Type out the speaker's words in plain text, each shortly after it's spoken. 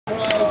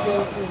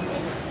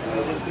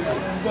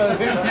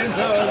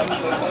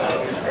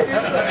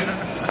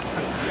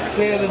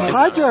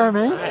Hi,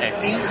 Jeremy.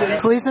 Hi.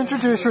 Please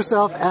introduce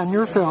yourself and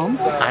your film.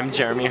 I'm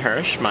Jeremy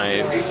Hersh.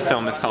 My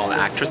film is called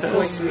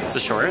Actresses. It's a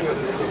short.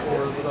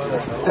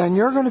 And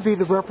you're going to be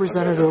the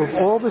representative of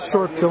all the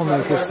short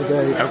filmmakers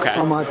today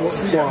on my blog.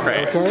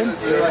 Great. Okay?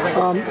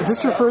 Is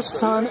this your first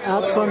time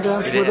at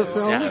Sundance with a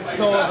film?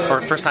 Yeah.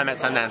 Or first time at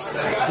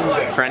Sundance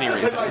for any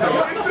reason.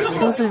 It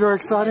must be very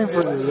exciting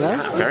for you,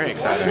 yes? Very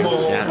exciting,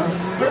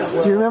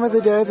 yeah. Do you remember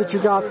the day that you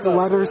got the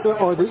letters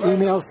or the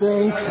email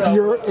saying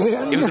you're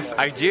in?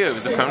 I do. It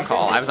was a phone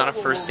call. I was on a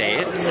first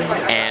date,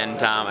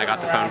 and I got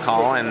the phone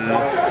call, and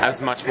I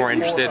was much more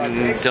interested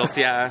in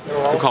Dilcia,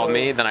 who called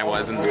me, than I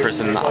was in the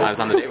person I was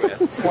on the date with.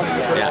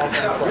 Yeah.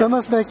 That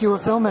must make you a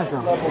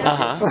filmmaker.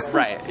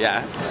 Right,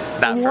 yeah.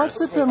 What's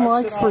it been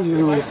like for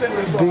you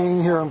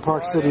being here in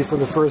Park City for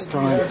the first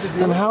time,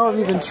 and how have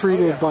you been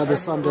treated by the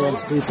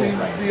Sundance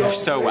people?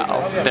 So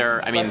well. They're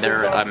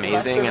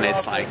amazing, and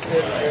it's like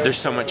there's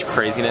so much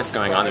craziness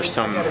going on. There's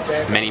so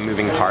many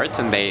moving parts,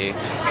 and they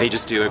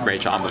just do a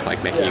great job of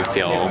like making you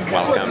feel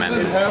welcome,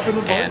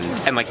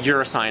 and like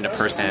you're assigned a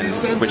person,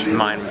 which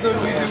mine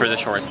for the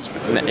shorts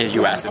in the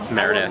U.S. it's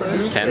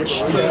Meredith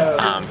Finch,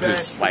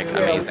 who's like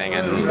amazing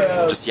and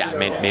just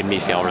made me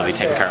feel really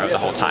taken care of the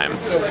whole time.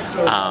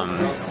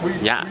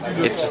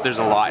 It's just there's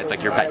a lot. It's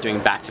like you're doing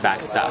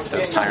back-to-back stuff, so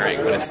it's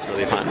tiring, but it's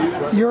really fun.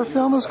 Your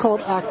film is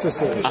called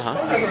Actresses.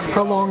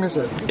 How long is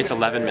it? It's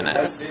 11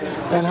 minutes.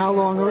 And how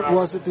long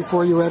was it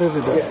before you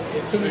edited it?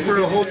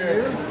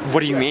 What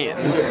do you mean?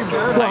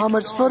 Well, how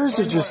much footage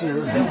did you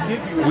shoot?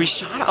 We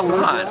shot a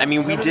lot. I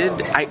mean,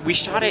 we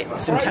shot it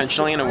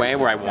intentionally in a way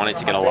where I wanted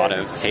to get a lot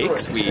of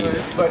takes.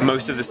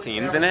 Most of the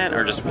scenes in it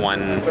are just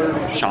one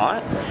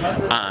shot.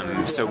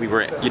 So we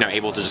were,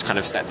 able to just kind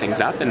of set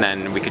things up, and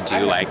then we could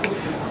do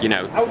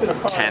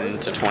 10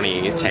 to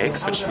 20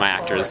 takes, which my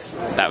actors,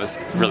 that was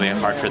really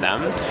hard for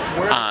them.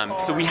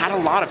 So we had a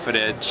lot of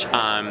footage,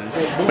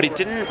 but it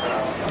didn't,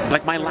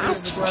 like my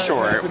last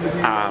short,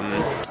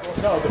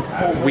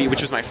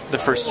 which was the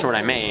first short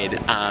I made,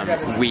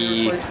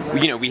 we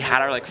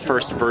had our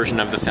first version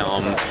of the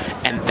film,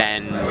 and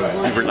then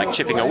we were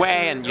chipping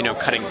away and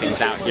cutting things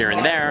out here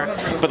and there.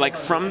 But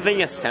from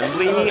the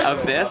assembly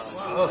of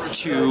this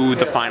to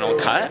the final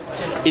cut,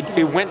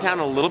 it went down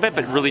a little bit,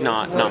 but really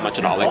not much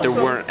at all. There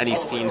weren't any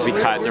scenes we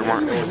cut. There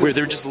were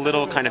just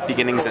little kind of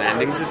beginnings and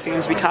endings of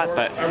scenes we cut,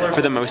 but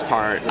for the most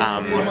part,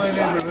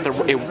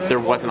 there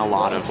wasn't a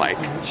lot of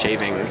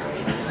shaving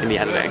in the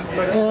editing.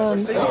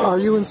 And are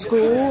you in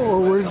school,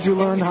 or where did you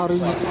learn how to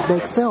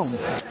make film?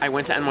 I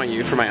went to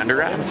NYU for my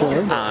undergrad,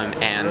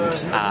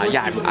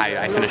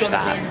 I finished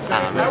that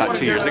about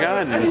 2 years ago,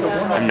 and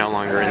I'm no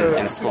longer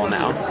in school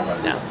now.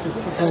 Yeah.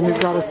 And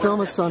you've got a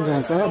film at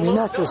Sundance. I mean,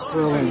 that's just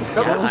thrilling.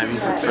 Yeah, I'm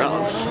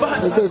thrilled.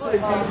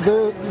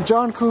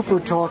 John Cooper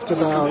talked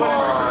about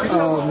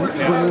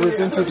when he was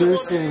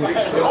introducing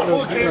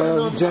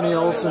Jenny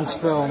Olsen's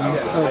film,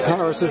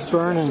 Paris is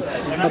Burning,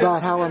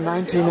 about how in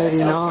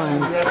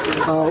 1989,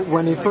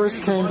 when he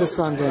first came to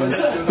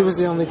Sundance, he was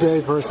the only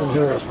gay person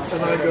here.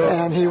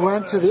 And he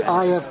went to the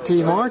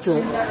IFP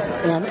market,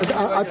 and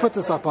I put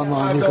this up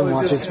online, you can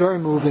watch it, it's very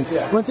moving.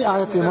 Went to the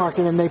IFP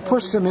market, and they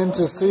pushed him in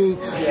to see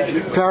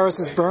Paris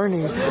is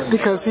Burning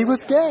because he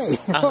was gay.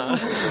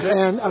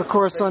 And of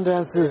course,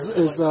 Sundance is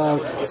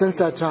since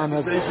that time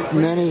has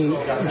many,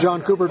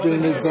 John Cooper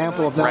being the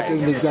example of not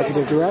being the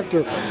executive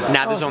director.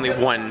 Now there's only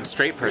one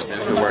straight person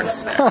who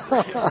works there.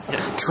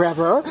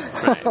 Trevor.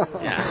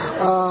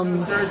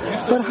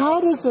 But how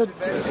does it,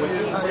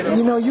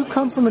 you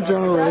come from a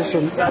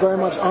generation very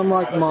much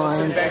unlike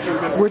mine,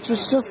 which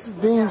is just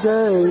being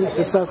gay,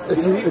 if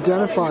you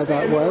identify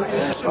that way,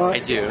 I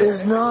do.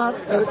 Is not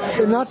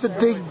the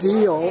big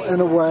deal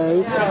in a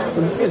way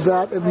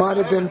that it might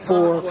have been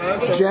for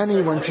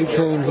Jenny when she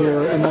came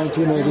here in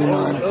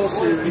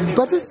 1989.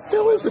 But it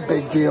still is a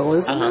big deal,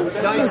 isn't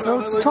it?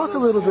 So talk a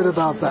little bit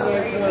about that.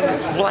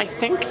 Well, I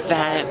think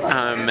that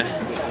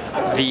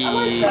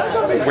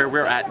where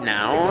we're at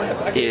now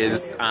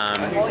is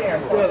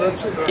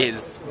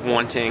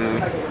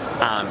wanting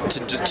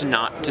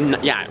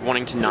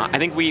wanting to not. I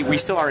think we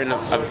still are in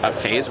a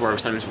phase where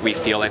sometimes we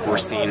feel like we're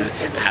seen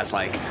as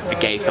a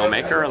gay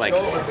filmmaker,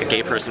 a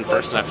gay person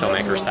first and a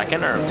filmmaker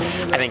second. Or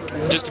I think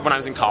just when I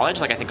was in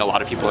college, I think a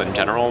lot of people in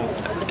general,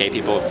 gay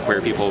people,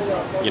 queer people,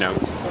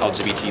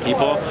 LGBT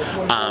people,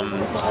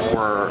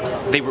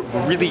 they were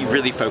really,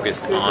 really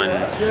focused on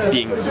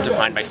being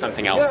defined by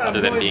something else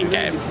other than being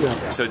gay.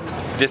 So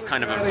this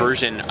kind of a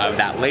version of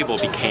that label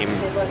became,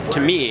 to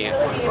me,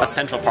 a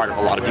central part of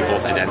a lot of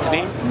people's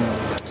identity.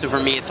 So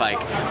for me, it's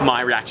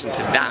my reaction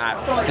to that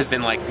has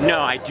been no,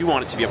 I do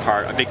want it to be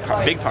a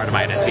big part of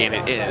my identity, and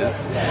it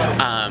is.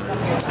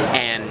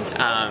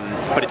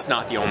 but it's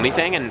not the only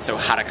thing, and so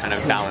how to kind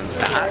of balance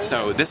that.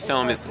 So this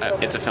film is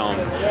it's a film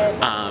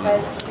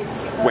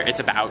where it's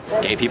about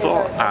gay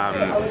people,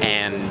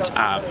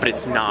 but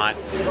it's not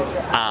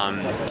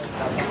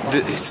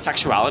the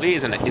sexuality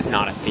is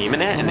not a theme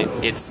in it, and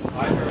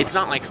it's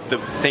not like the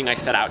thing I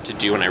set out to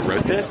do when I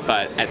wrote this,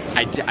 but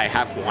I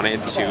have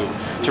wanted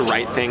to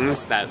write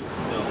things that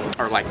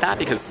are like that,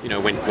 because, you know,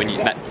 when you,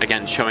 that,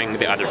 again, showing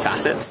the other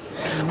facets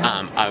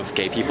of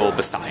gay people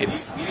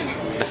besides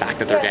the fact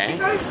that they're gay.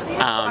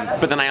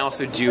 But then I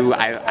also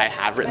I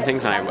have written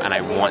things, and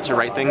I want to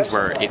write things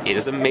where it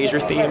is a major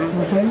theme.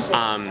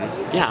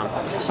 Yeah.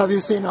 Have you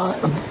seen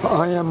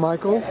I Am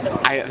Michael?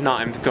 I have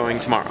not. I'm going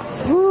tomorrow.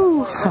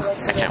 Woo!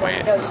 I can't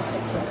wait.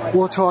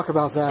 We'll talk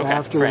about that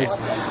afterwards.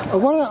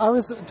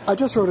 I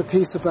just wrote a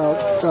piece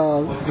about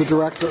the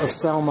director of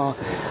Selma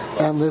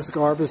and Liz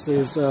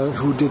Garbus's,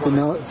 who did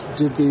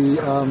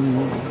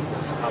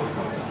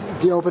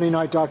the opening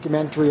night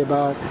documentary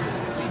about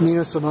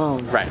Nina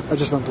Simone. Right. I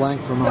just went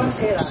blank for a moment.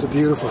 It's a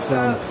beautiful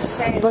film.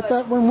 But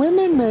that when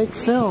women make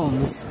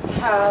films,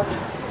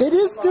 it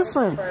is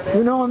different.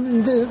 You know,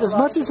 as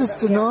much as it's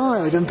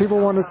denied and people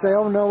want to say,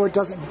 oh no,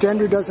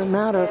 gender doesn't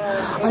matter,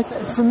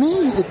 for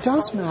me it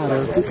does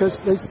matter,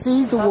 because they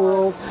see the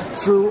world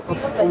through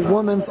a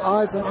woman's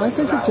eyes, and I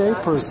think a gay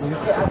person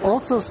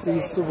also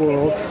sees the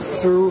world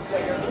through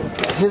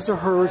his or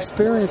her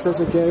experience as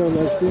a gay or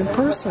lesbian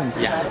person.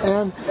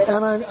 Yeah.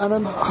 And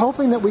I'm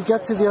hoping that we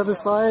get to the other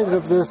side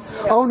of this,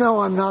 oh no,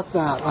 I'm not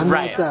that, I'm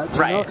not that. You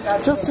know?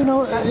 Just, you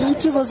know,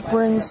 each of us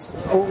brings,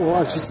 well,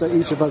 I should say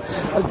each of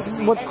us,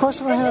 what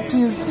question I have to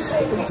you,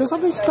 there's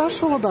something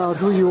special about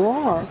who you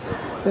are.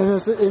 And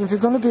if you're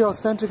going to be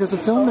authentic as a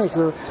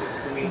filmmaker,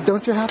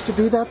 don't you have to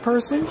be that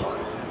person?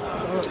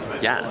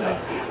 Yeah.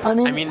 I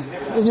mean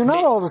you're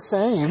not all the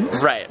same.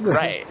 Right,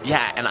 right.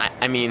 Yeah, and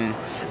I mean,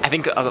 I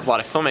think a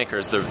lot of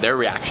filmmakers, their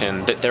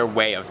reaction, their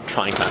way of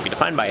trying to not be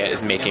defined by it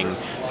is making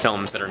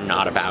films that are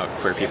not about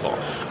queer people,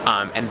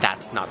 and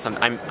that's not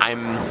something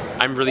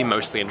I'm really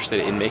mostly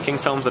interested in, making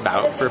films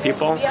about queer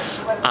people,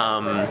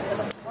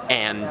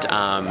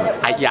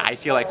 I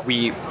feel like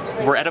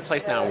we're at a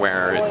place now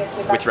where,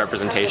 with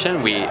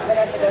representation,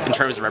 in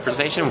terms of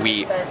representation,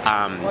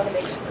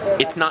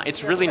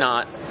 it's really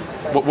not.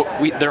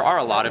 There are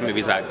a lot of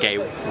movies about gay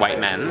white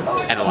men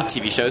and a lot of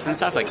TV shows and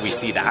stuff, like we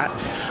see that.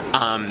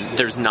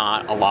 There's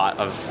not a lot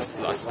of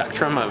a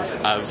spectrum of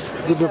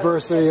the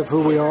diversity of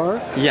who we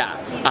are. Yeah.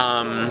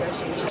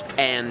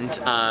 And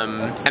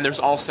there's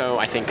also,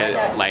 I think,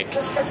 like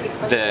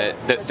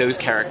those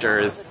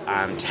characters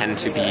tend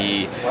to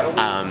be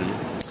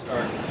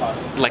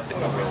like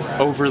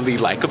overly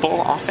likable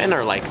often,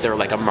 or like they're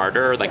like a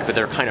martyr, like, but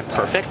they're kind of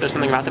perfect. There's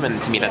something about them,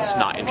 and to me that's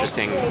not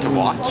interesting to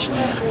watch.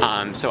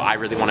 So I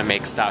really want to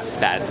make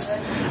stuff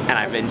and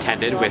I've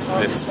intended with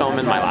this film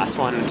and my last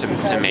one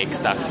to make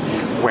stuff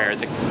where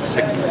the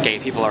gay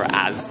people are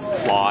as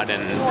flawed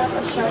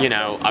and, you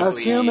know, ugly. As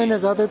human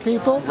as other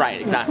people?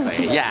 Right,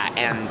 exactly. Yeah,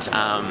 and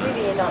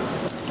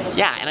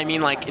I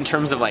mean, like, in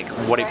terms of like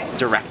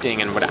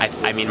directing and what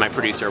I mean, my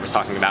producer was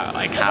talking about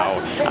like how,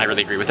 and I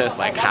really agree with this,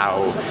 like how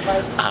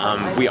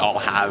we all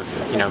have,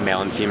 you know,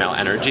 male and female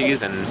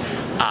energies, and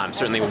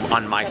certainly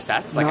on my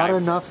sets, like, not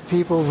enough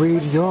people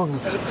read Jung.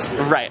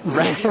 Right.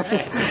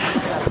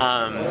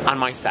 On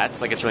my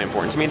sets, like, it's really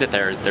important to me that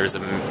there is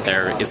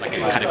like a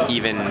kind of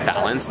even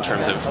balance in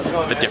terms of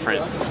the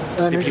different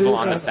people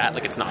on the set.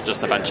 Like, it's not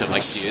just a bunch of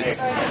like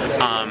dudes.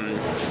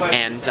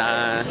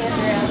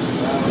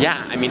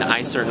 I mean,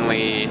 I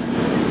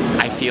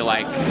feel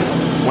like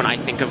when I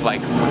think of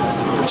like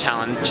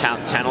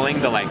channeling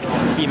the like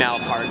female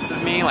parts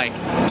of me, like,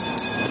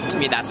 to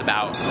me that's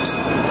about,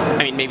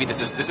 I mean, maybe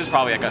this is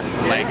probably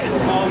like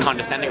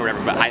condescending or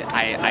whatever, but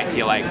I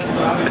feel like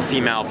the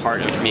female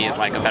part of me is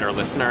like a better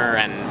listener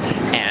and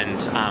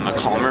a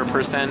calmer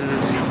person,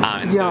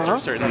 and those are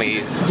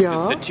certainly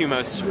the two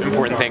most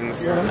important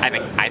things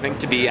I think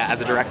to be as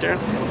a director.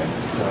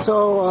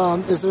 So,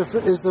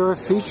 is there a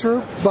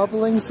feature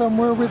bubbling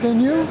somewhere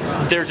within you?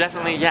 There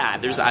definitely,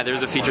 there's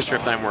a feature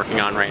script that I'm working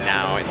on right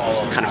now. It's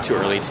kind of too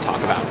early to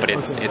talk about, but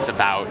it's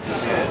about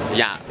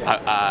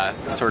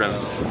sort of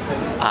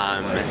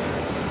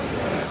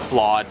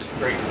flawed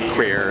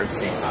queer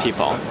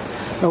people.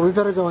 No, we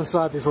better go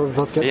inside before we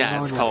both get pneumonia.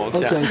 Yeah, it's cold.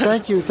 Okay,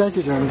 thank you,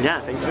 Jeremy. Yeah,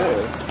 thank you.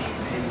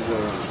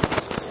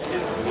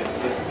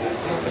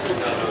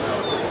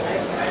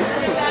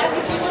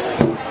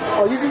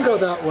 Oh, you can go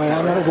that way.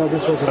 I'm going to go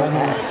this way because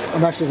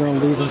I'm actually going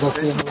to leave and go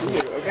see him.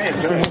 Okay,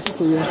 nice to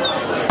see you.